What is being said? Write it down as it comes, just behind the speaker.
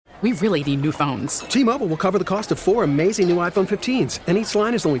We really need new phones. T-Mobile will cover the cost of 4 amazing new iPhone 15s, and each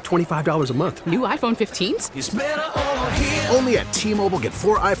line is only $25 a month. New iPhone 15s? It's better over here. Only at T-Mobile, get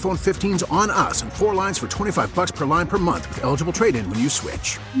 4 iPhone 15s on us and 4 lines for $25 per line per month with eligible trade-in when you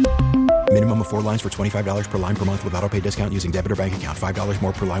switch. Minimum of 4 lines for $25 per line per month with autopay discount using debit or bank account. $5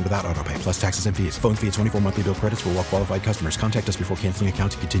 more per line without autopay, plus taxes and fees. Phone fee at 24 monthly bill credits for well-qualified customers. Contact us before canceling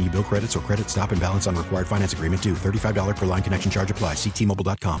account to continue bill credits or credit stop and balance on required finance agreement due. $35 per line connection charge applies. See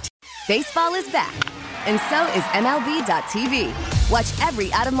T-Mobile.com. Baseball is back, and so is MLB.tv. Watch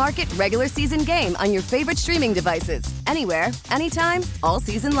every out-of-market regular season game on your favorite streaming devices. Anywhere, anytime, all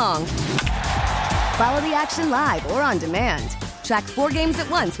season long. Follow the action live or on demand. Track 4 games at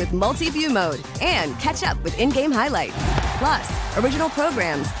once with multi-view mode and catch up with in-game highlights. Plus, original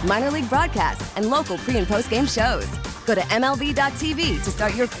programs, minor league broadcasts, and local pre- and post-game shows. Go to MLB.tv to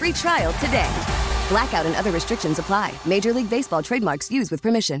start your free trial today. Blackout and other restrictions apply. Major League Baseball trademarks used with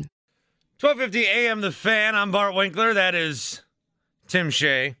permission. 12:50 a.m. The Fan. I'm Bart Winkler. That is Tim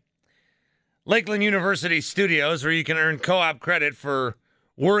Shea. Lakeland University Studios, where you can earn co-op credit for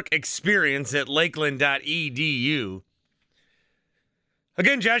work experience at lakeland.edu.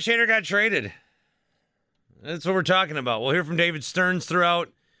 Again, Josh Hader got traded. That's what we're talking about. We'll hear from David Stearns throughout.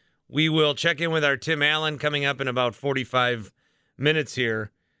 We will check in with our Tim Allen coming up in about 45 minutes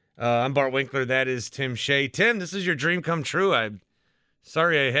here. I'm Bart Winkler. That is Tim Shea. Tim, this is your dream come true. I'm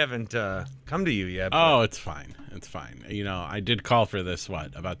sorry I haven't come to you yet. But... Oh, it's fine. It's fine. You know, I did call for this,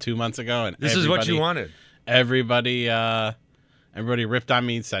 about 2 months ago? And this is what you wanted. Everybody ripped on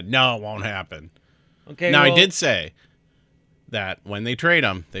me and said, no, it won't happen. Okay. Now, I did say that when they trade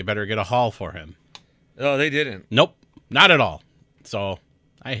him, they better get a haul for him. Oh, they didn't. Nope, not at all. So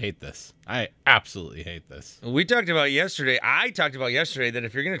I hate this. I absolutely hate this. I talked about yesterday that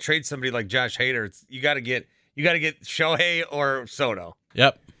if you're going to trade somebody like Josh Hader, you got to get Shohei or Soto.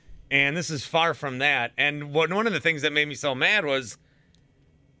 Yep. And this is far from that. And one of the things that made me so mad was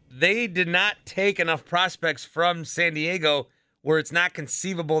they did not take enough prospects from San Diego where it's not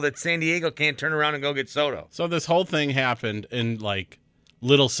conceivable that San Diego can't turn around and go get Soto. So this whole thing happened in like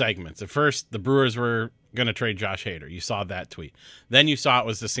little segments. At first, the Brewers were going to trade Josh Hader. You saw that tweet. Then you saw it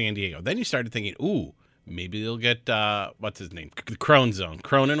was to San Diego. Then you started thinking, ooh, maybe they'll get, what's his name?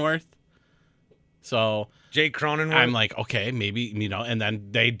 Cronenworth. So Jay Cronenworth. I'm like, okay, maybe, and then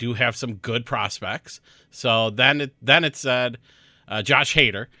they do have some good prospects. So then it said Josh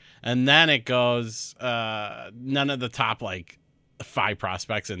Hader. And then it goes none of the top like 5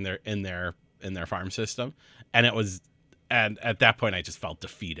 prospects in their farm system, and at that point I just felt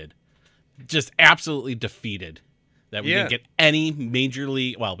defeated, just absolutely defeated that we didn't get any major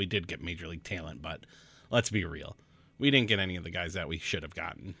league. Well, we did get major league talent, but let's be real, we didn't get any of the guys that we should have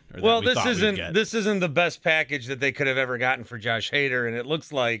gotten. This isn't the best package that they could have ever gotten for Josh Hader, and it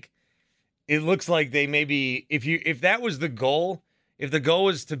looks like they maybe if that was the goal. If the goal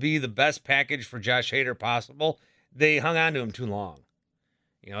was to be the best package for Josh Hader possible, they hung on to him too long.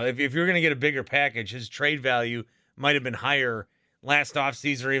 If you're going to get a bigger package, his trade value might have been higher last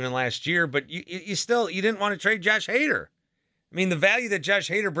offseason or even last year, but you didn't want to trade Josh Hader. I mean, the value that Josh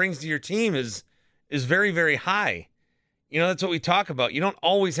Hader brings to your team is very, very high. That's what we talk about. You don't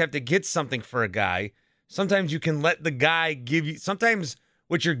always have to get something for a guy. Sometimes you can let the guy give you. Sometimes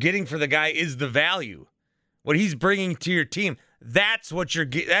what you're getting for the guy is the value, what he's bringing to your team. That's what you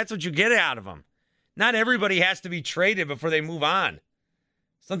get out of them. Not everybody has to be traded before they move on.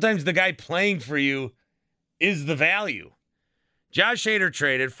 Sometimes the guy playing for you is the value. Josh Hader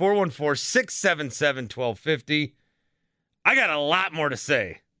traded 414-677-1250. I got a lot more to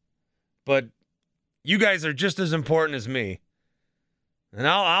say, but you guys are just as important as me, and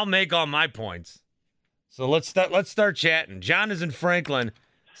I'll make all my points. So let's start chatting. John is in Franklin,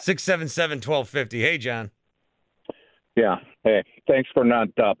 677-1250. Hey, John. Yeah. Hey, thanks for not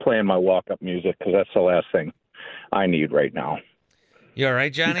playing my walk-up music, because that's the last thing I need right now. You all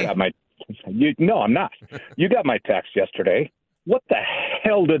right, Johnny? No, I'm not. You got my text yesterday. What the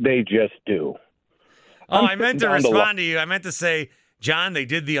hell did they just do? I meant to respond to you. I meant to say, John, they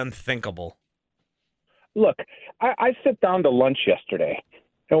did the unthinkable. Look, I sit down to lunch yesterday,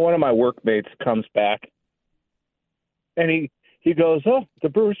 and one of my workmates comes back, and he goes, oh, the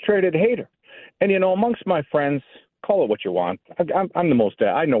Brewers traded Hader. And, amongst my friends, call it what you want. I'm the most,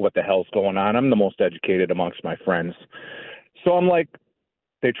 I know what the hell's going on. I'm the most educated amongst my friends. So I'm like,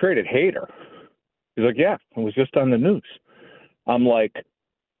 they traded Hader. He's like, yeah, it was just on the news. I'm like,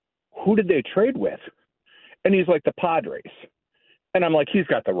 who did they trade with? And he's like, the Padres. And I'm like, he's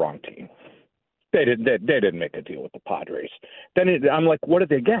got the wrong team. They didn't make a deal with the Padres. Then I'm like, what did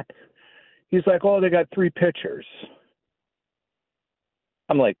they get? He's like, oh, they got 3 pitchers.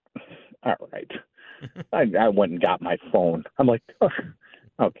 I'm like, all right. I went and got my phone. I'm like, oh,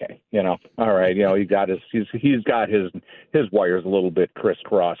 okay, all right, he's got his wires a little bit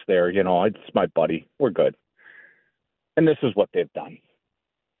crisscrossed there. It's my buddy. We're good. And this is what they've done.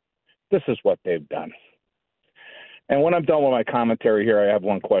 And when I'm done with my commentary here, I have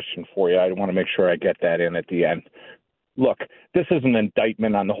one question for you. I want to make sure I get that in at the end. Look, this is an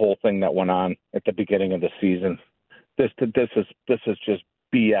indictment on the whole thing that went on at the beginning of the season. This is just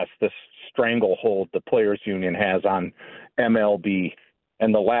BS. This stranglehold the players union has on MLB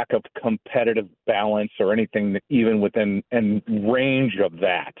and the lack of competitive balance or anything that even within range of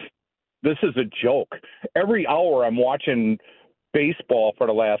that. This is a joke. Every hour I'm watching baseball for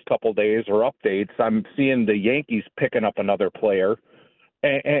the last couple of days or updates, I'm seeing the Yankees picking up another player.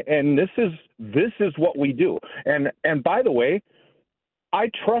 And this is what we do. And by the way, I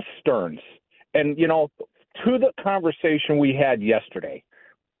trust Stearns. And, to the conversation we had yesterday,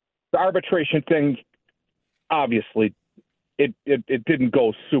 the arbitration thing, obviously, it didn't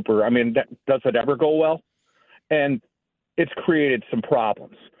go super. I mean, does it ever go well? And it's created some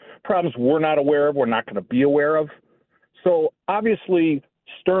problems we're not aware of, we're not going to be aware of. So obviously,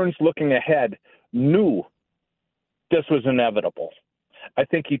 Stearns, looking ahead, knew this was inevitable. I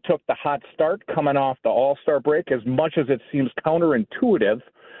think he took the hot start coming off the All-Star break. As much as it seems counterintuitive,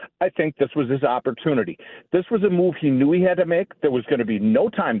 I think this was his opportunity. This was a move he knew he had to make. There was going to be no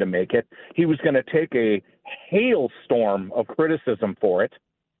time to make it. He was going to take a hailstorm of criticism for it.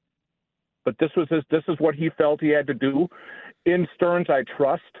 But this is what he felt he had to do. In Stearns, I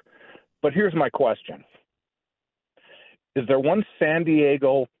trust. But here's my question. Is there one San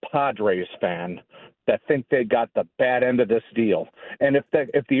Diego Padres fan that think they got the bad end of this deal? And if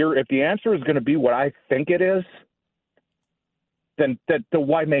the answer is going to be what I think it is, then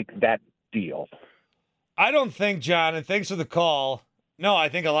why make that deal? I don't think, John, and thanks for the call. No, I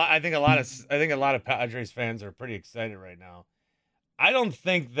think a lot of Padres fans are pretty excited right now. I don't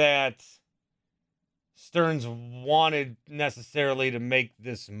think that Stearns wanted necessarily to make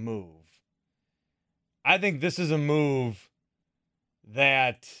this move. I think this is a move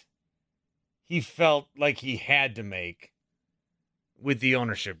that he felt like he had to make with the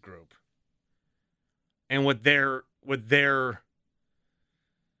ownership group and what their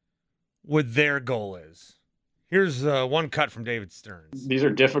goal is. Here's one cut from David Stearns. These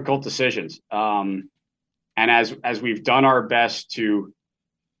are difficult decisions. And as we've done our best to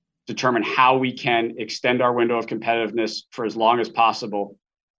determine how we can extend our window of competitiveness for as long as possible,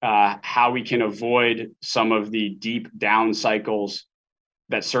 how we can avoid some of the deep down cycles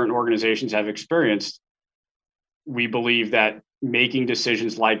that certain organizations have experienced, we believe that making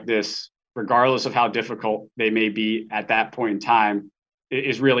decisions like this, regardless of how difficult they may be at that point in time,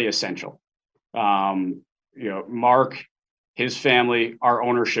 is really essential. Mark, his family, our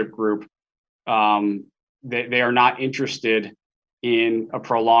ownership group, they are not interested in a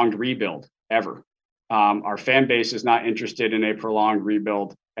prolonged rebuild ever. Our fan base is not interested in a prolonged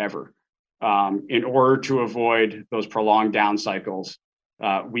rebuild ever. In order to avoid those prolonged down cycles,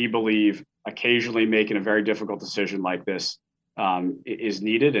 we believe occasionally making a very difficult decision like this is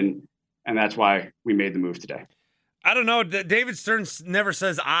needed, and that's why we made the move today. I don't know. David Stearns never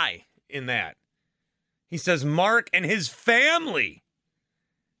says I in that. He says Mark and his family.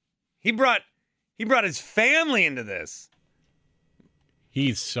 He brought his family into this.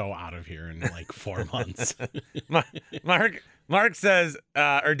 He's so out of here in like 4 months. Mark says,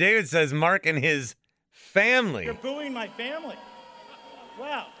 or David says, Mark and his family. You're booing my family.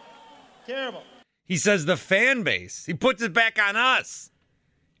 Wow. Terrible. He says the fan base. He puts it back on us.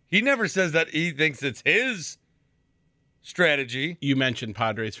 He never says that he thinks it's his strategy. You mentioned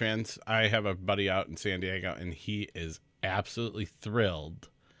Padres fans. I have a buddy out in San Diego, and he is absolutely thrilled.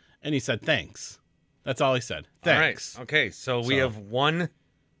 And he said, thanks. That's all he said. Thanks. All right. Okay, so we have one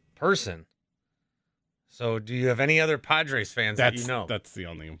person. So do you have any other Padres fans that you know? That's the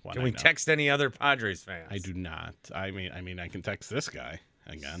only one. Can we text any other Padres fans? I do not. I mean, I can text this guy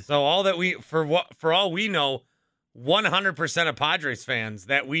again. So all that for all we know, 100% of Padres fans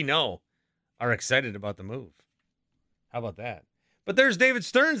that we know are excited about the move. How about that? But there's David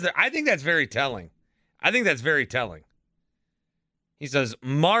Stearns there. I think that's very telling. He says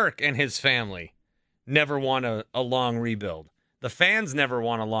Mark and his family never want a long rebuild. The fans never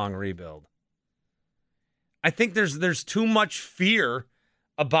want a long rebuild. I think there's too much fear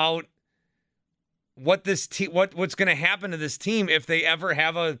about what this what's going to happen to this team if they ever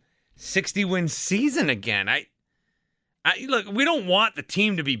have a 60-win season again. I look, we don't want the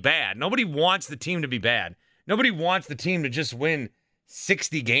team to be bad. Nobody wants the team to be bad. Nobody wants the team to just win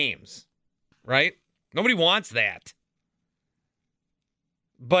 60 games, right? Nobody wants that.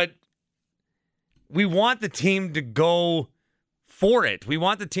 But we want the team to go for it. We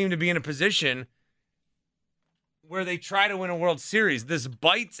want the team to be in a position where they try to win a World Series. This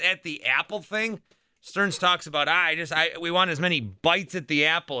bites at the apple thing, Stearns talks about, we want as many bites at the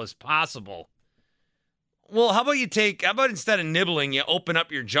apple as possible. Well, how about instead of nibbling, you open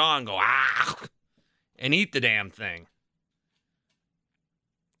up your jaw and go, and eat the damn thing.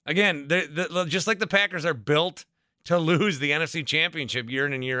 Again, just like the Packers are built to lose the NFC Championship year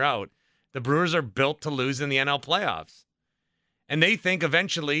in and year out, the Brewers are built to lose in the NL playoffs. And they think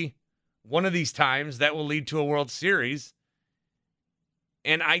eventually, one of these times, that will lead to a World Series.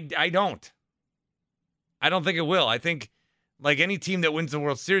 And I don't. I don't think it will. I think, like any team that wins the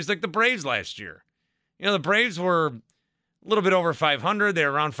World Series, like the Braves last year. You know, the Braves were a little bit over 500. They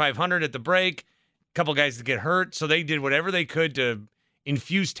were around 500 at the break. A couple guys to get hurt. So they did whatever they could to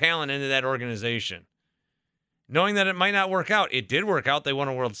infuse talent into that organization. Knowing that it might not work out. It did work out. They won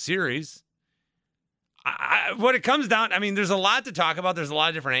a World Series. What it comes down, there's a lot to talk about. There's a lot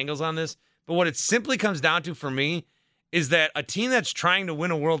of different angles on this. But what it simply comes down to for me is that a team that's trying to win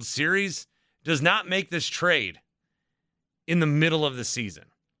a World Series does not make this trade in the middle of the season.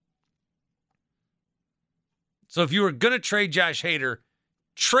 So if you were going to trade Josh Hader,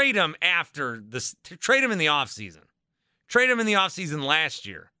 trade him trade him in the offseason. Trade him in the offseason last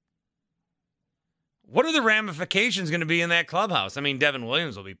year. What are the ramifications going to be in that clubhouse? Devin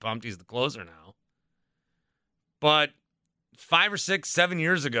Williams will be pumped. He's the closer now. But 5 or 6, 7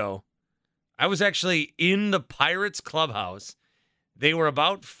 years ago, I was actually in the Pirates clubhouse. They were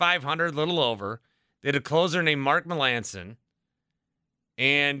about 500, little over. They had a closer named Mark Melancon,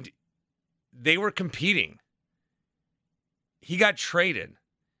 and they were competing. He got traded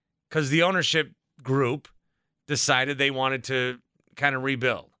because the ownership group decided they wanted to kind of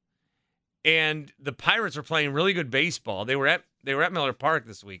rebuild. And the Pirates were playing really good baseball. They were at Miller Park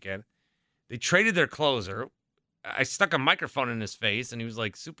this weekend. They traded their closer. I stuck a microphone in his face, and he was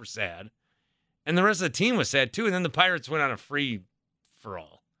like super sad. And the rest of the team was sad too. And then the Pirates went on a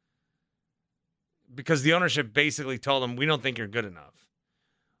free-for-all because the ownership basically told them, we don't think you're good enough.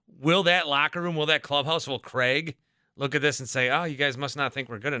 Will that locker room, will that clubhouse, will Craig look at this and say, oh, you guys must not think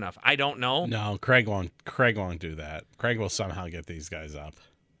we're good enough? I don't know. No, Craig won't do that. Craig will somehow get these guys up.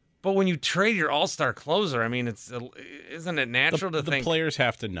 But when you trade your all-star closer, isn't it natural to think? The players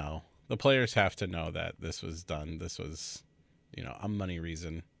have to know. The players have to know that this was done. This was, a money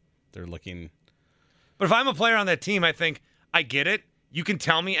reason. They're looking. But if I'm a player on that team, I think, I get it. You can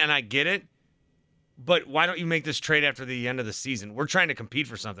tell me, and I get it. But why don't you make this trade after the end of the season? We're trying to compete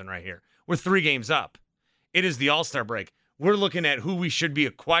for something right here. We're 3 games up. It is the All-Star break. We're looking at who we should be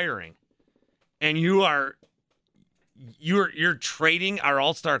acquiring. And you're trading our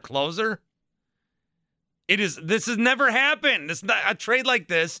All-Star closer? This has never happened. A trade like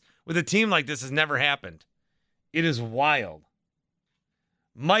this with a team like this has never happened. It is wild.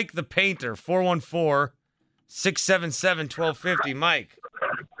 Mike the Painter, 414-677-1250. Mike.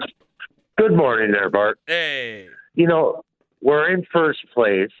 Good morning there, Bart. Hey. We're in first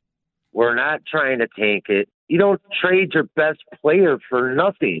place. We're not trying to tank it. You don't trade your best player for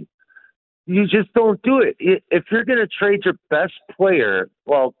nothing. You just don't do it. If you're going to trade your best player,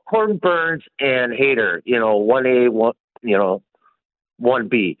 well, Corbin Burnes and Hader, 1A,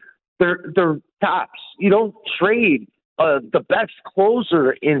 1B, they're tops. You don't trade the best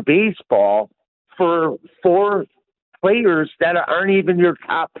closer in baseball for 4 players that aren't even your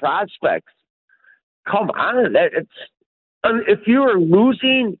top prospects. Come on, if you are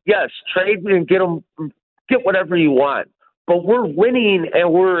losing, yes, trade and get whatever you want. But we're winning,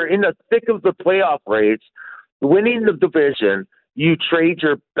 and we're in the thick of the playoff race, winning the division. You trade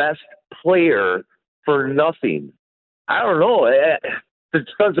your best player for nothing. I don't know. It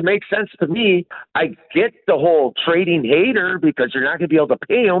doesn't make sense to me. I get the whole trading Hader because you're not going to be able to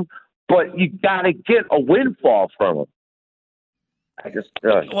pay him, but you got to get a windfall from him.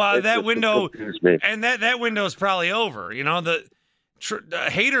 That window, and that window is probably over. The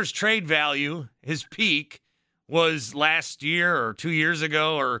Hader's trade value, his peak, was last year or 2 years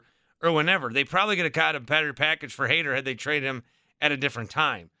ago or whenever. They probably could have got a better package for Hader had they traded him at a different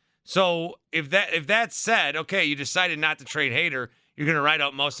time. So if that's said, okay, you decided not to trade Hader, you're going to write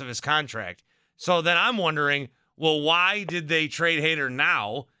out most of his contract. So then I'm wondering, well, why did they trade Hader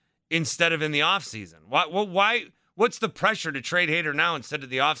now instead of in the offseason? Why? What's the pressure to trade Hader now instead of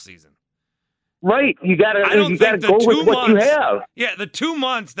the offseason? Right. You got to go with what you have. Yeah, the 2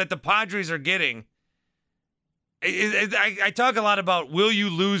 months that the Padres are getting, I talk a lot about, will you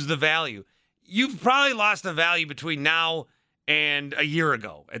lose the value? You've probably lost the value between now and a year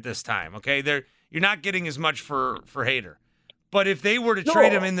ago at this time, okay? You're not getting as much for Hader. But if they were to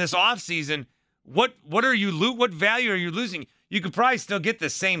trade him in this offseason, what value are you losing? You could probably still get the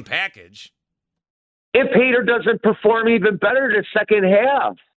same package. If Hader doesn't perform even better the second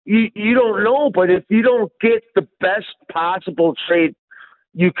half, you don't know. But if you don't get the best possible trade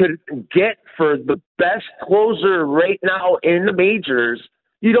you could get for the best closer right now in the majors,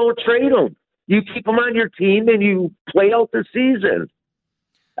 you don't trade him. You keep him on your team and you play out the season.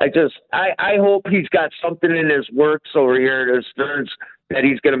 I hope he's got something in his works over here at Stearns that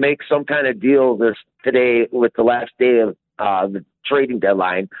he's going to make some kind of deal today with the last day of the trading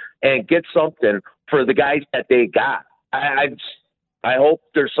deadline and get something for the guys that they got. I hope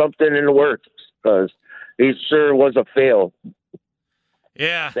there's something in the works because he sure was a fail.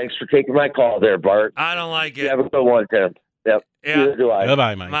 Yeah. Thanks for taking my call there, Bart. I don't like it. You have a good one, Tim. Yep. Yeah. Neither do I.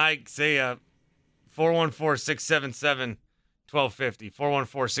 Bye-bye, Mike. Mike, see ya. 414-677-1250.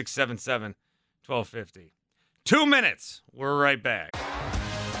 414-677-1250. 2 minutes. We're right back.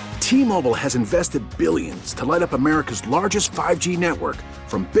 T-Mobile has invested billions to light up America's largest 5G network,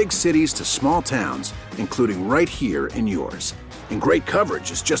 from big cities to small towns, including right here in yours. And great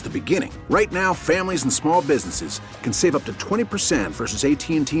coverage is just the beginning. Right now, families and small businesses can save up to 20% versus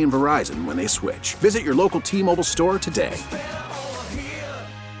AT&T and Verizon when they switch. Visit your local T-Mobile store today.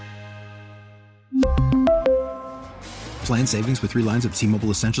 Plan savings with 3 lines of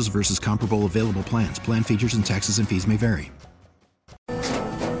T-Mobile Essentials versus comparable available plans. Plan features and taxes and fees may vary.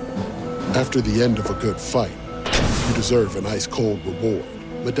 After the end of a good fight, you deserve an ice-cold reward.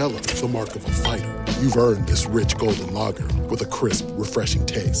 Modelo is the mark of a fighter. You've earned this rich golden lager with a crisp, refreshing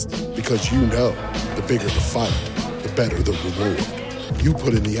taste. Because you know, the bigger the fight, the better the reward. You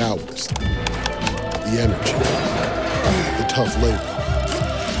put in the hours, the energy, the tough labor.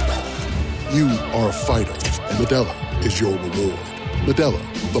 You are a fighter, and Modelo is your reward. Modelo,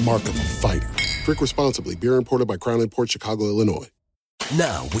 the mark of a fighter. Drink responsibly. Beer imported by Crown Imports, Chicago, Illinois.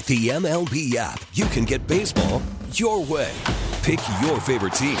 Now, with the MLB app, you can get baseball your way. Pick your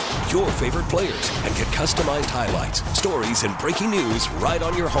favorite team, your favorite players, and get customized highlights, stories, and breaking news right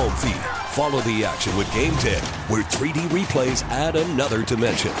on your home feed. Follow the action with Game 10, where 3D replays add another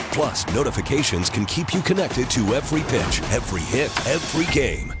dimension. Plus, notifications can keep you connected to every pitch, every hit, every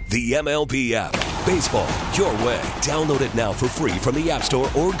game. The MLB app. Baseball your way. Download it now for free from the App Store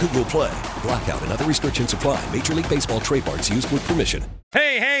or Google Play. Blackout and other restrictions apply. Major League Baseball trademarks used with permission.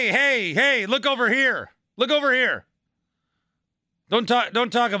 Hey, look over here. Look over here. Don't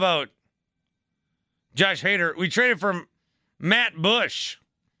talk about Josh Hader. We traded for Matt Bush.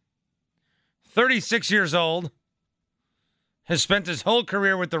 36 years old. Has spent his whole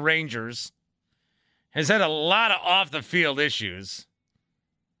career with the Rangers. Has had a lot of off-the-field issues.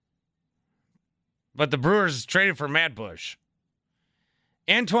 But the Brewers traded for Matt Bush.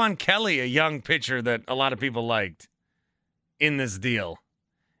 Antoine Kelly, a young pitcher that a lot of people liked in this deal.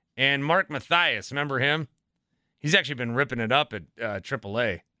 And Mark Mathias, remember him? He's actually been ripping it up at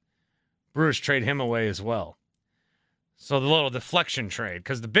AAA. Brewers trade him away as well. So the little deflection trade,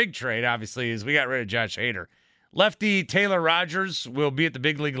 because the big trade, obviously, is we got rid of Josh Hader. Lefty Taylor Rogers will be at the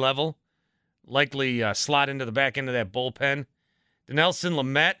big league level, likely slot into the back end of that bullpen. Dinelson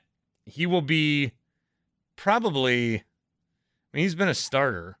Lamet, he will be probably, I mean, he's been a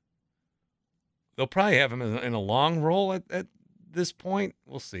starter. They'll probably have him in a long role at this point.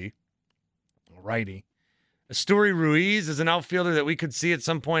 We'll see. Righty. Asturi Ruiz is an outfielder that we could see at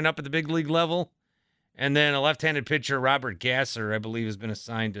some point up at the big league level. And then a left-handed pitcher, Robert Gasser, I believe, has been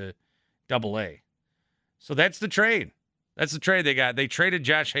assigned to Double-A. So that's the trade. That's the trade they got. They traded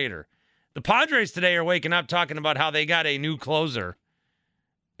Josh Hader. The Padres today are waking up talking about how they got a new closer,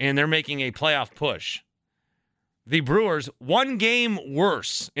 and they're making a playoff push. The Brewers, 1 game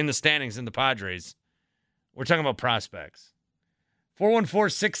worse in the standings than the Padres. We're talking about prospects.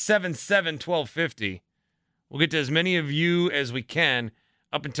 414-677-1250. We'll get to as many of you as we can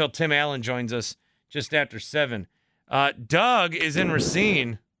up until Tim Allen joins us just after 7. Doug is in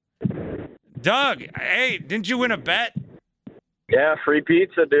Racine. Doug, hey, didn't you win a bet? Yeah, free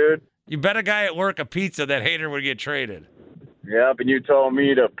pizza, dude. You bet a guy at work a pizza that Hader would get traded. Yep, and you told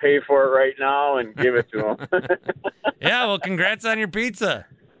me to pay for it right now and give it to him. Yeah, well, congrats on your pizza.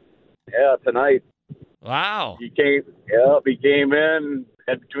 Yeah, tonight. Wow. He came in,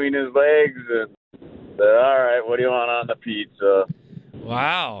 head between his legs, and said, all right, what do you want on the pizza?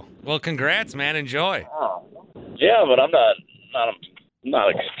 Wow. Well, congrats, man. Enjoy. Oh. Yeah, but I'm not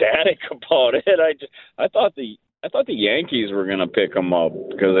ecstatic about it. I thought the Yankees were gonna pick him up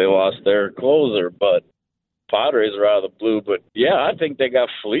because they lost their closer, but Padres are out of the blue. But yeah, I think they got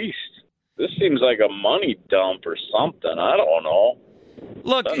fleeced. This seems like a money dump or something. I don't know.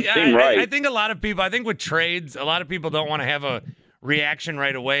 Look, right. I think I think with trades, a lot of people don't want to have a reaction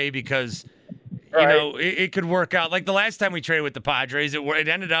right away because, you know, it could work out. Like the last time we traded with the Padres, it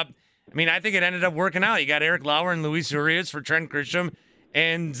ended up, I think it ended up working out. You got Eric Lauer and Luis Urias for Trent Grisham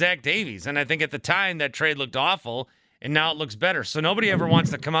and Zach Davies. And I think at the time that trade looked awful, and now it looks better. So nobody ever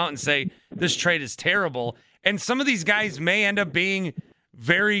wants to come out and say this trade is terrible. And some of these guys may end up being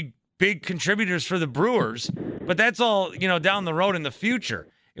very big contributors for the Brewers, but that's all, down the road in the future.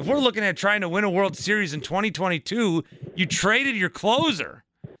 If we're looking at trying to win a World Series in 2022, you traded your closer.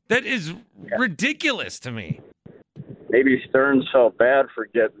 That is ridiculous to me. Maybe Stearns felt bad for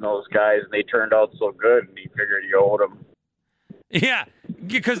getting those guys, and they turned out so good, and he figured he owed them. Yeah,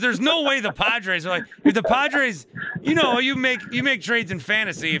 because there's no way the Padres are like, if the Padres, you make trades in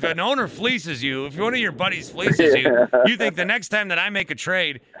fantasy. If an owner fleeces you, if one of your buddies fleeces you, you think the next time that I make a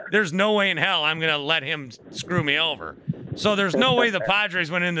trade, there's no way in hell I'm going to let him screw me over. So there's no way the Padres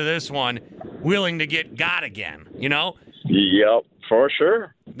went into this one willing to get got again, Yep, for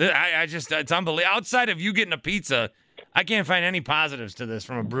sure. It's unbelievable. Outside of you getting a pizza, I can't find any positives to this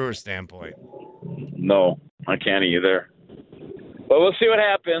from a Brewer standpoint. No, I can't either. But we'll see what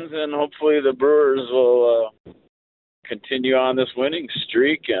happens, and hopefully the Brewers will continue on this winning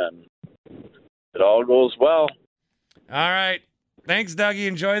streak, and it all goes well. All right. Thanks, Dougie.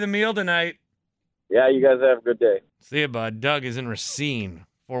 Enjoy the meal tonight. Yeah, you guys have a good day. See you, bud. Doug is in Racine,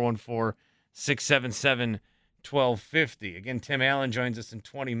 414-677-1250. Again, Tim Allen joins us in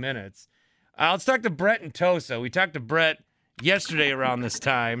 20 minutes. Let's talk to Brett and Tosa. We talked to Brett yesterday around this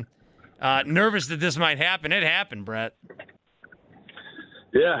time. Nervous that this might happen. It happened, Brett.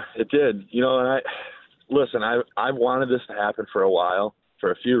 Yeah, it did. And I've wanted this to happen for a while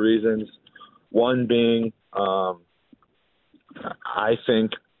for a few reasons. One being, I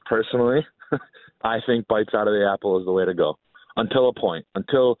think personally, bites out of the apple is the way to go until a point.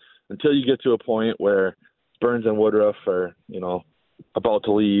 Until you get to a point where Burns and Woodruff are, about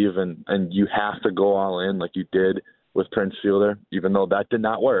to leave and you have to go all in like you did with Prince Fielder, even though that did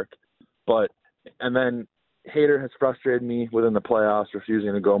not work. And then Hader has frustrated me within the playoffs,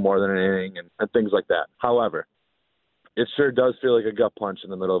 refusing to go more than an inning and things like that. However, it sure does feel like a gut punch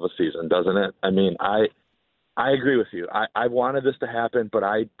in the middle of a season, doesn't it? I agree with you. I wanted this to happen, but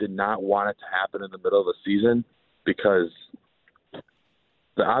I did not want it to happen in the middle of a season because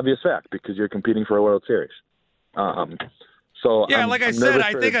the obvious fact, because you're competing for a World Series. So yeah, I'm I said,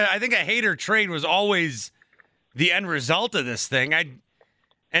 I think a Hader trade was always the end result of this thing.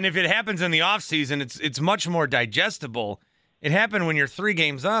 And if it happens in the offseason, it's much more digestible. It happened when you're 3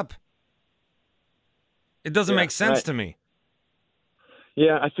 games up. It doesn't make sense to me.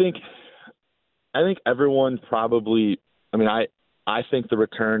 Yeah, I think everyone probably – I think the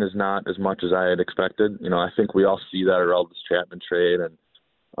return is not as much as I had expected. I think we all see that Aroldis Chapman trade and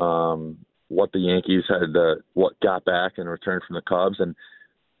what the Yankees what got back in return from the Cubs. And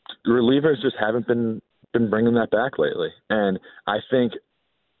relievers just haven't been bringing that back lately. And I think –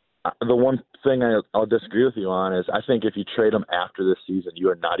 the one thing I'll disagree with you on is I think if you trade them after this season, you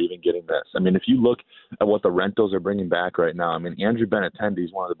are not even getting this. If you look at what the rentals are bringing back right now, Andrew Benintendi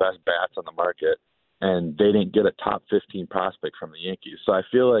is one of the best bats on the market, and they didn't get a top 15 prospect from the Yankees. So I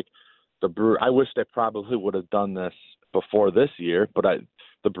feel like I wish they probably would have done this before this year, but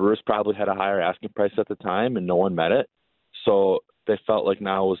the Brewers probably had a higher asking price at the time, and no one met it. So they felt like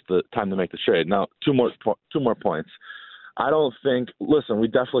now was the time to make the trade. Now, two more points. I don't think – listen, we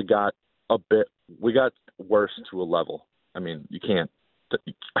definitely got we got worse to a level. You can't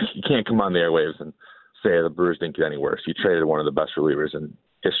come on the airwaves and say the Brewers didn't get any worse. You traded one of the best relievers in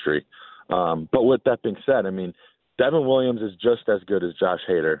history. But with that being said, Devin Williams is just as good as Josh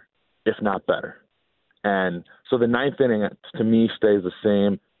Hader, if not better. And so the 9th inning, to me, stays the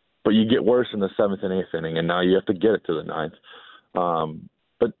same, but you get worse in the 7th and 8th inning, and now you have to get it to the 9th.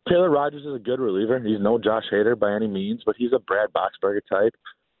 But Taylor Rogers is a good reliever. He's no Josh Hader by any means, but he's a Brad Boxberger type.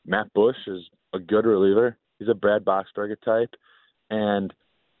 Matt Bush is a good reliever. He's a Brad Boxberger type. And,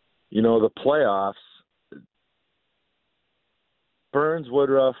 the playoffs, Burns,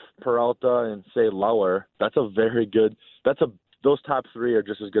 Woodruff, Peralta, and, say, Lauer, that's a very good – those top 3 are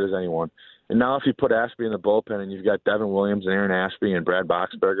just as good as anyone. And now if you put Ashby in the bullpen and you've got Devin Williams and Aaron Ashby and Brad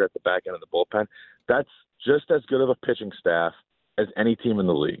Boxberger at the back end of the bullpen, that's just as good of a pitching staff as any team in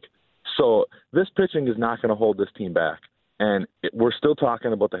the league. So this pitching is not going to hold this team back. And we're still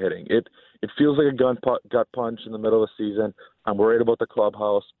talking about the hitting. It feels like a gut punch in the middle of the season. I'm worried about the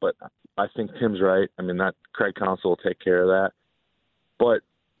clubhouse, but I think Tim's right. That Craig Counsell will take care of that. But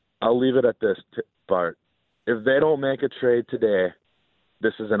I'll leave it at this, Bart. If they don't make a trade today,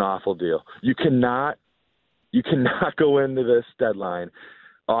 this is an awful deal. You cannot You cannot go into this deadline,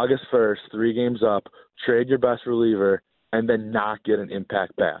 August 1st, 3 games up, trade your best reliever, and then not get an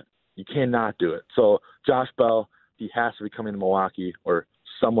impact bat. You cannot do it. So Josh Bell, he has to be coming to Milwaukee or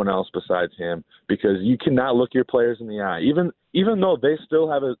someone else besides him, because you cannot look your players in the eye. Even though they still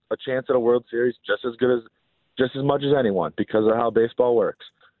have a chance at a World Series just as much as anyone because of how baseball works,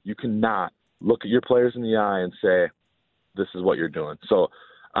 you cannot look at your players in the eye and say, this is what you're doing. So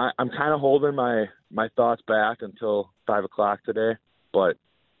I'm kind of holding my thoughts back until 5 o'clock today, but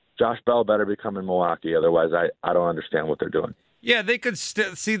Josh Bell better be coming to Milwaukee. Otherwise, I don't understand what they're doing. Yeah, they could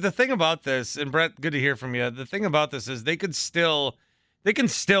still see the thing about this, and Brett, good to hear from you. The thing about this is they can still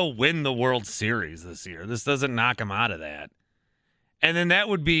win the World Series this year. This doesn't knock them out of that. And then that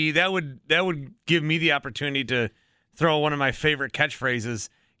would give me the opportunity to throw one of my favorite catchphrases,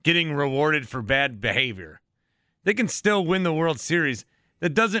 getting rewarded for bad behavior. They can still win the World Series.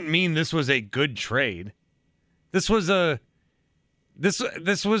 That doesn't mean this was a good trade. This was a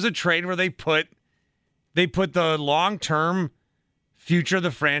trade where they put the long-term future of the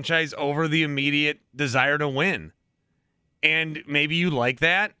franchise over the immediate desire to win. And maybe you like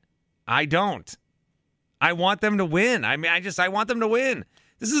that. I don't. I want them to win. I want them to win.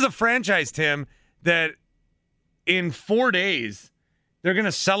 This is a franchise, Tim, that in 4 days, they're going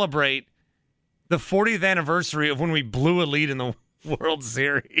to celebrate the 40th anniversary of when we blew a lead in the World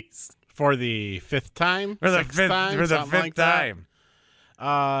Series. For the fifth time? For the fifth time.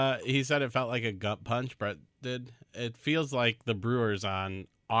 He said it felt like a gut punch, Brett did. It feels like the Brewers on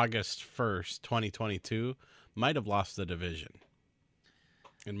August 1st, 2022, might have lost the division,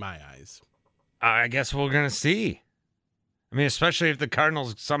 in my eyes. I guess we're going to see. I mean, especially if the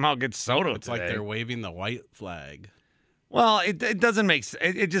Cardinals somehow get Soto It's today. like they're waving the white flag. Well, it doesn't make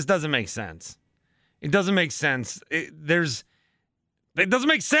it just doesn't make sense. It doesn't make sense. It doesn't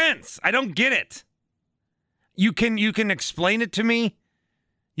make sense. I don't get it. You can explain it to me.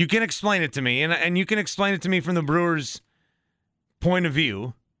 You can explain it to me, and you can explain it to me from the Brewers' point of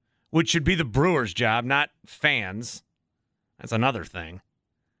view, which should be the Brewers' job, not fans. That's another thing.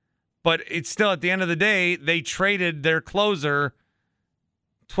 But it's still, at the end of the day, they traded their closer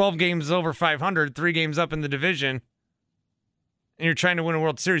 12 games over 500, 3 games up in the division, and you're trying to win a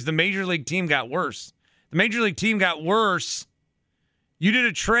World Series. The Major League team got worse. The Major League team got worse. You did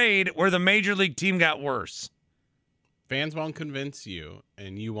a trade where the Major League team got worse. Fans won't convince you,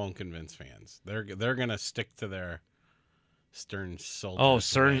 and you won't convince fans. They're going to stick to their Stern Soldiers. Oh,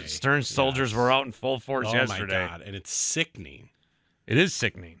 Stern Soldiers were out in full force yesterday. Oh, my God, and it's sickening. It is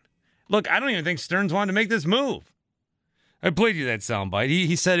sickening. Look, I don't even think Stearns wanted to make this move. I played you that soundbite.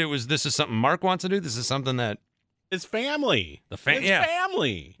 He said this is something Mark wants to do. This is something that his family.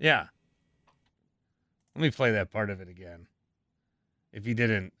 Family. Yeah. Let me play that part of it again. If you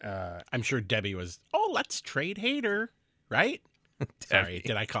didn't, I'm sure Debbie was. Oh, let's trade Hader, right? Sorry,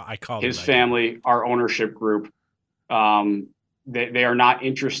 did I call his family, our ownership group? They are not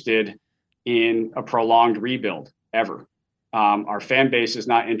interested in a prolonged rebuild ever. Our fan base is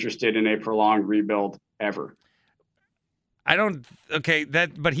not interested in a prolonged rebuild ever.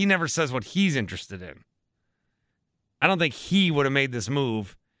 But he never says what he's interested in. I don't think he would have made this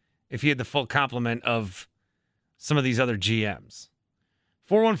move if he had the full complement of some of these other GMs.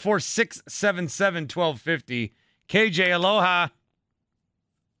 414-677-1250. KJ, aloha.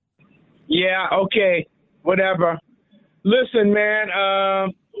 Yeah, okay, whatever. Listen, man,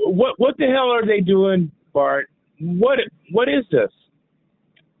 what the hell are they doing, Bart? What is this?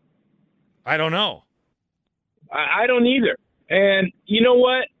 I don't know. I don't either. And you know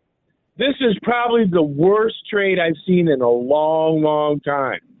what? This is probably the worst trade I've seen in a long, long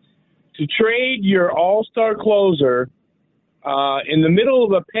time. To trade your all-star closer in the middle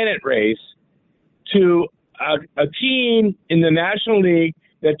of a pennant race to a team in the National League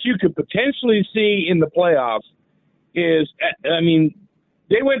that you could potentially see in the playoffs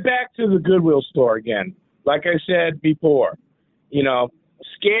they went back to the Goodwill store again. Like I said before,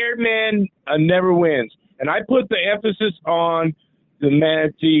 scared man never wins. And I put the emphasis on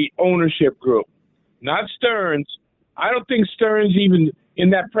the ownership group, not Stearns. I don't think Stearns, even in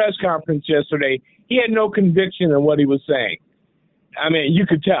that press conference yesterday, he had no conviction in what he was saying. I mean, you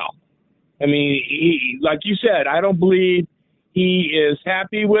could tell. I mean, he, like you said, I don't believe he is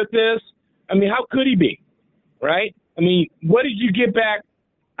happy with this. I mean, how could he be, right? I mean, what did you get back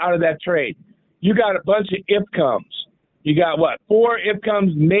out of that trade? You got a bunch of if-comes. You got, 4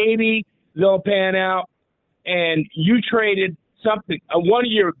 if-comes, maybe they'll pan out, and you traded something, one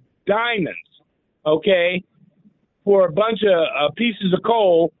of your diamonds, okay, for a bunch of pieces of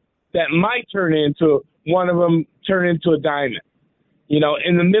coal that might turn into a diamond,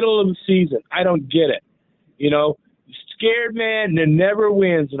 in the middle of the season. I don't get it. Scared man that never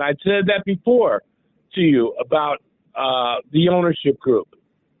wins. And I said that before to you about the ownership group,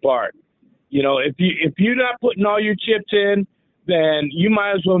 Bart. If you're not putting all your chips in, then you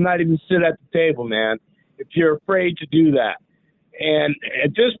might as well not even sit at the table, man, if you're afraid to do that. And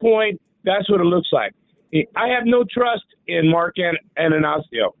at this point, that's what it looks like. I have no trust in Mark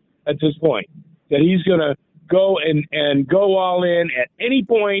Ananasio at this point, that he's going to go and go all in at any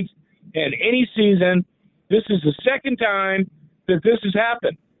point in any season. This is the second time that this has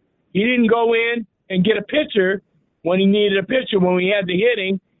happened. He didn't go in and get a pitcher when he needed a pitcher, when we had the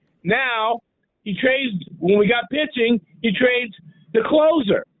hitting. Now he trades, when we got pitching, he trades the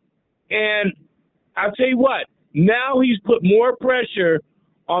closer. And I'll tell you what, now he's put more pressure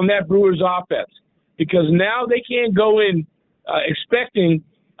on that Brewers offense, because now they can't go in expecting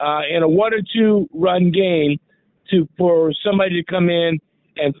in a 1 or 2 run game for somebody to come in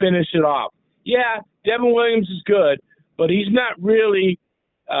and finish it off. Yeah, Devin Williams is good, but he's not really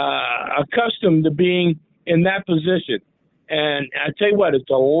accustomed to being in that position. And I tell you what, it's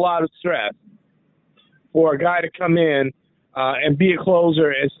a lot of stress for a guy to come in and be a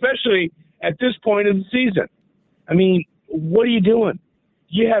closer, especially at this point of the season. I mean, what are you doing?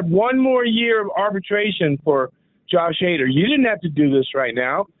 You had one more year of arbitration for Josh Hader. You didn't have to do this right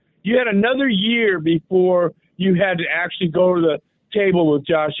now. You had another year before you had to actually go to the table with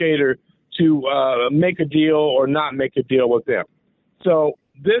Josh Hader to make a deal or not make a deal with them. So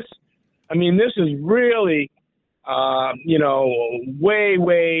this is really, way,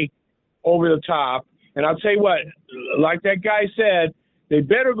 way over the top. And I'll tell you what, like that guy said, they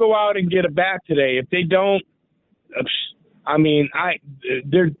better go out and get a bat today. If they don't,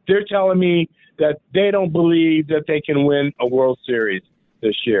 they're telling me that they don't believe that they can win a World Series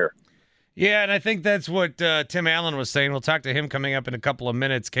this year. Yeah, and I think that's what Tim Allen was saying. We'll talk to him coming up in a couple of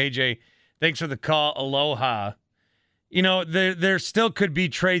minutes. KJ, thanks for the call. Aloha. There still could be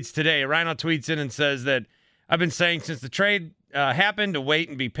trades today. Rhino tweets in and says that I've been saying since the trade happened to wait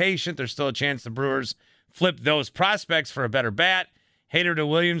and be patient. There's still a chance the Brewers flip those prospects for a better bat. Hader to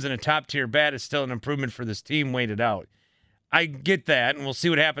Williams and a top-tier bat is still an improvement for this team. Wait it out. I get that, and we'll see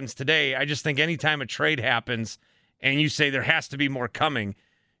what happens today. I just think anytime a trade happens and you say there has to be more coming,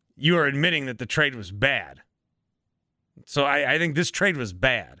 you are admitting that the trade was bad. So I think this trade was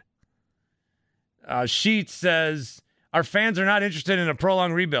bad. Sheets says, our fans are not interested in a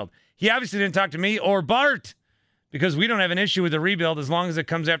prolonged rebuild. He obviously didn't talk to me or Bart, because we don't have an issue with the rebuild as long as it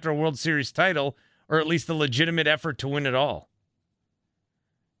comes after a World Series title, or at least a legitimate effort to win it all.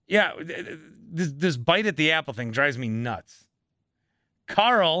 Yeah, this bite at the apple thing drives me nuts.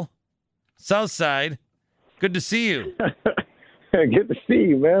 Carl, Southside, good to see you. Good to see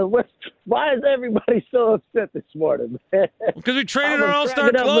you, man. Why is everybody so upset this morning, man? Because we traded our all-star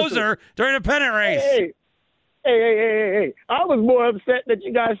closer during a pennant race. Hey. I was more upset that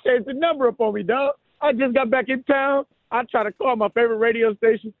you guys changed the number up on me, dog. I just got back in town. I tried to call my favorite radio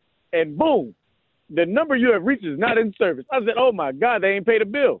station, and boom, the number you have reached is not in service. I said, oh, my God, they ain't paid a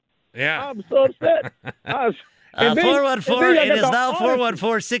bill. Yeah. I'm so upset. 414, it is now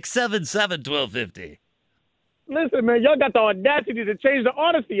 414-677-1250. Listen, man, y'all got the audacity to change the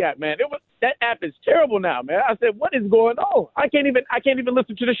Odyssey app, man. That app is terrible now, man. I said, what is going on? I can't even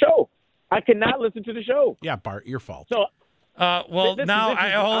listen to the show. I cannot listen to the show. Yeah, Bart, your fault. So, hold on.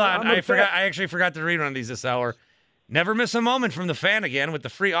 I actually forgot to read one of these this hour. Never miss a moment from the Fan again with the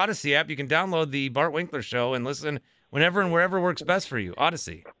free Odyssey app. You can download the Bart Winkler Show and listen whenever and wherever works best for you.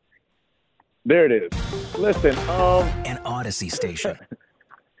 Odyssey. There it is. Listen, an Odyssey station.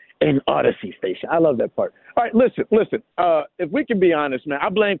 An Odyssey station. I love that part. All right, listen. If we can be honest, man, I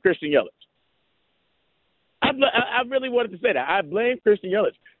blame Christian Yelich. I really wanted to say that. I blame Christian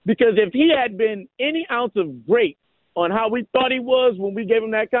Yelich, because if he had been any ounce of great on how we thought he was when we gave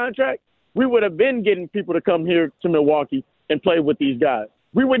him that contract, we would have been getting people to come here to Milwaukee and play with these guys.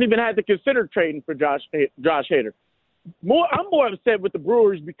 We wouldn't even have to consider trading for Josh Hader. I'm more upset with the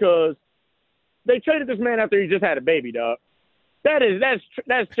Brewers because they traded this man after he just had a baby, dog. That's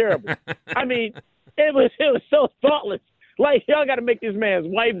terrible. I mean, it was so thoughtless. Like, y'all got to make this man's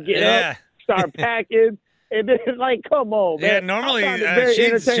wife get up, start packing, and then come on, man. Yeah, normally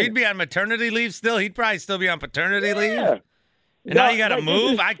she'd be on maternity leave still. He'd probably still be on paternity leave. And now you got to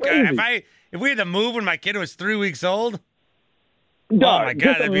move. If we had to move when my kid was 3 weeks old, oh my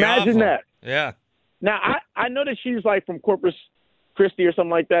God, that'd be awful. Imagine that. Yeah. Now I know that she's from Corpus Christi or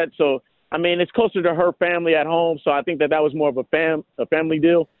something like that, so. I mean, it's closer to her family at home, so I think that was more of a family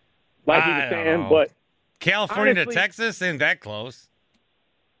deal, like he was saying. But California to Texas ain't that close.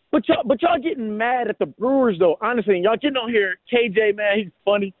 But y'all getting mad at the Brewers, though. Honestly, y'all getting on here. KJ, man, he's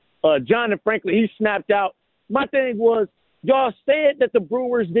funny. John and Franklin, he snapped out My thing was, y'all said that the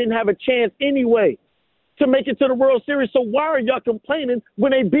Brewers didn't have a chance anyway to make it to the World Series. So why are y'all complaining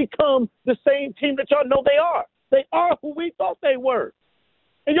when they become the same team that y'all know they are? They are who we thought they were.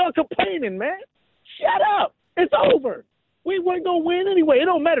 And y'all complaining, man. Shut up. It's over. We weren't going to win anyway. It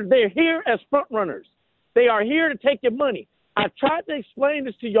don't matter. They're here as front runners. They are here to take your money. I tried to explain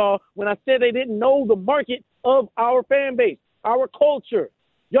this to y'all when I said they didn't know the market of our fan base, our culture.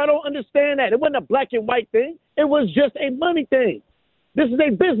 Y'all don't understand that. It wasn't a black and white thing. It was just a money thing. This is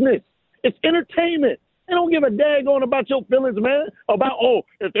a business. It's entertainment. They don't give a daggone about your feelings, man, about,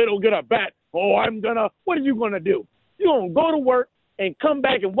 if they don't get a bat, what are you going to do? You're going to go to work and come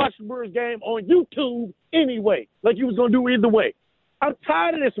back and watch the Brewers game on YouTube anyway, like you was going to do either way. I'm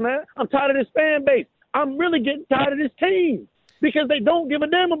tired of this, man. I'm tired of this fan base. I'm really getting tired of this team because they don't give a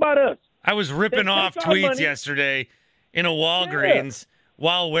damn about us. I was ripping off tweets yesterday in a Walgreens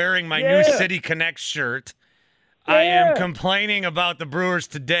while wearing my new City Connect shirt. I am complaining about the Brewers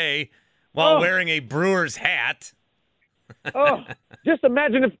today while wearing a Brewers hat. Just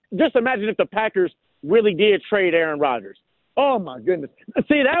imagine if the Packers really did trade Aaron Rodgers. Oh, my goodness.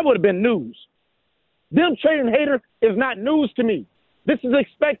 See, that would have been news. Them trading Hader is not news to me. This is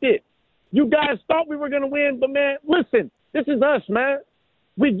expected. You guys thought we were going to win, but, man, listen, this is us, man.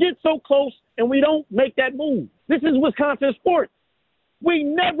 We get so close, and we don't make that move. This is Wisconsin sports. We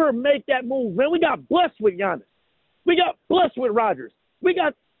never make that move, man. We got blessed with Giannis. We got blessed with Rodgers. We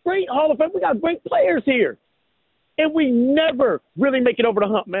got great Hall of Fame. We got great players here. And we never really make it over the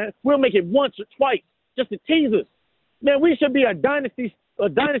hump, man. We'll make it once or twice just to tease us. Man, we should be a dynasty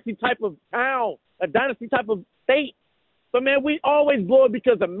type of town, a dynasty type of state. But, man, we always blow it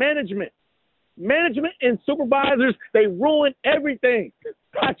because of management. Management and supervisors, they ruin everything.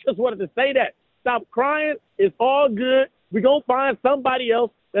 I just wanted to say that. Stop crying. It's all good. We're going to find somebody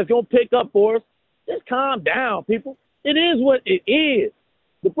else that's going to pick up for us. Just calm down, people. It is what it is.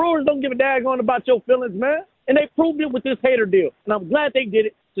 The Brewers don't give a daggone about your feelings, man. And they proved it with this Hader deal. And I'm glad they did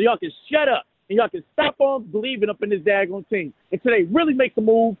it so y'all can shut up and y'all can stop on believing up in this daggone team until they really make the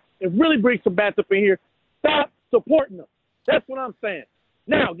move and really bring some bats up in here. Stop supporting them. That's what I'm saying.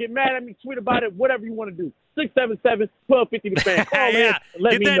 Now, get mad at me, tweet about it, whatever you want to do. 677-1250 the fan. Call in and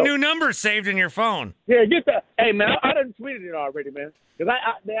let me know. Get that new number saved in your phone. Yeah, get that. Hey, man, I done tweeted it already, man. Because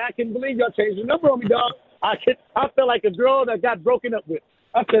I can't believe y'all changed the number on me, dog. I felt like a girl that got broken up with.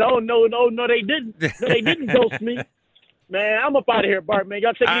 I said, oh, no, they didn't. No, they didn't ghost me. Man, I'm up out of here, Bart, man.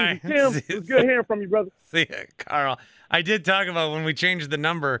 Y'all take it easy. Tim, it was good hearing from you, brother. See, Carl, I did talk about when we changed the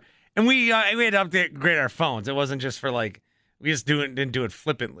number, and we had to upgrade our phones. It wasn't just for, like, we just didn't do it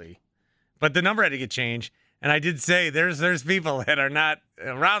flippantly. But the number had to get changed. And I did say there's people that are not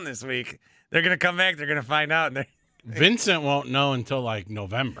around this week. They're going to come back. They're going to find out. And Vincent won't know until, like,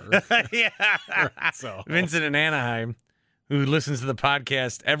 November. Yeah. So Vincent in Anaheim, who listens to the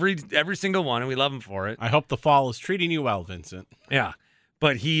podcast every single one, and we love him for it. I hope the fall is treating you well, Vincent. Yeah.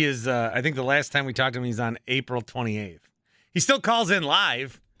 But he is, I think the last time we talked to him, he's on April 28th. He still calls in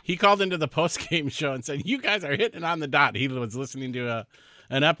live. He called into the post-game show and said, you guys are hitting on the dot. He was listening to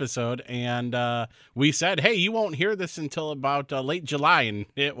an episode, and we said, hey, you won't hear this until about late July, and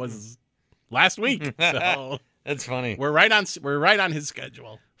it was last week. So that's funny. We're right on his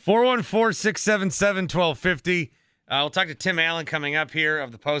schedule. 414-677-1250. We'll talk to Tim Allen coming up here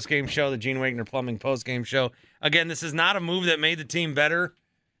of the post-game show, the Gene Wagner Plumbing post-game show. Again, this is not a move that made the team better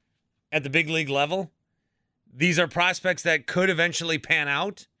at the big league level. These are prospects that could eventually pan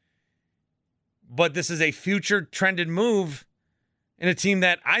out, but this is a future trended move in a team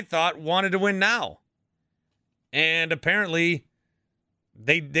that I thought wanted to win now. And apparently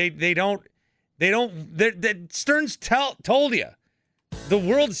they don't. Stearns told you the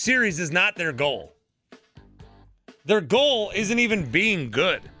World Series is not their goal. Their goal isn't even being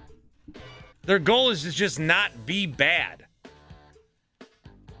good. Their goal is to just not be bad.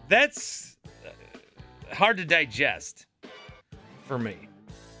 That's hard to digest for me.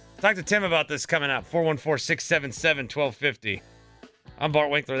 Talk to Tim about this coming up. 414-677-1250. I'm Bart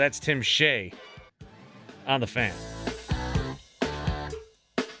Winkler. That's Tim Shea on The Fan.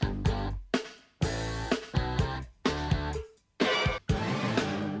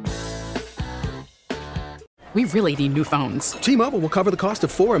 We really need new phones. T-Mobile will cover the cost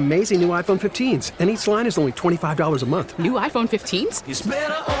of 4 amazing new iPhone 15s, and each line is only $25 a month. New iPhone 15s? It's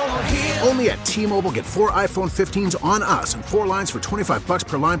better over here. Only at T-Mobile, get 4 iPhone 15s on us and 4 lines for $25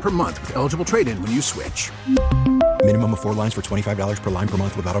 per line per month with eligible trade-in when you switch. Minimum of 4 lines for $25 per line per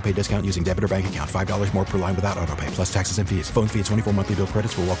month with autopay discount using debit or bank account. $5 more per line without autopay, plus taxes and fees. Phone fee at 24 monthly bill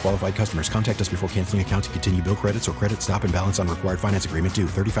credits for well-qualified customers. Contact us before canceling account to continue bill credits or credit stop and balance on required finance agreement due.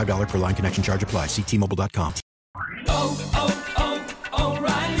 $35 per line connection charge applies. See T-Mobile.com.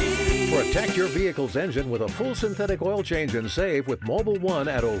 Protect your vehicle's engine with a full synthetic oil change and save with Mobil 1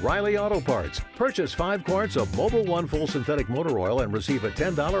 at O'Reilly Auto Parts. Purchase 5 quarts of Mobil 1 full synthetic motor oil and receive a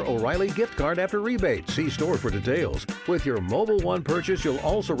 $10 O'Reilly gift card after rebate. See store for details. With your Mobil 1 purchase, you'll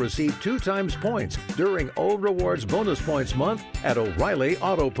also receive 2 times points during O Rewards Bonus Points Month at O'Reilly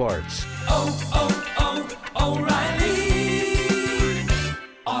Auto Parts. O'Reilly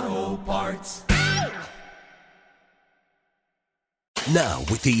Auto Parts. Now,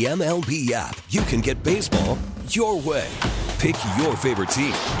 with the MLB app, you can get baseball your way. Pick your favorite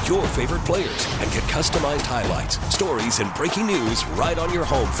team, your favorite players, and get customized highlights, stories, and breaking news right on your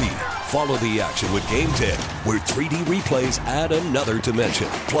home feed. Follow the action with Game Day, where 3D replays add another dimension.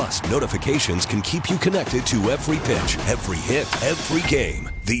 Plus, notifications can keep you connected to every pitch, every hit, every game.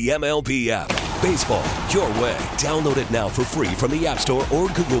 The MLB app. Baseball your way. Download it now for free from the App Store or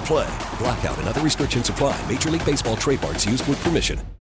Google Play. Blackout and other restrictions apply. Major League Baseball trademarks used with permission.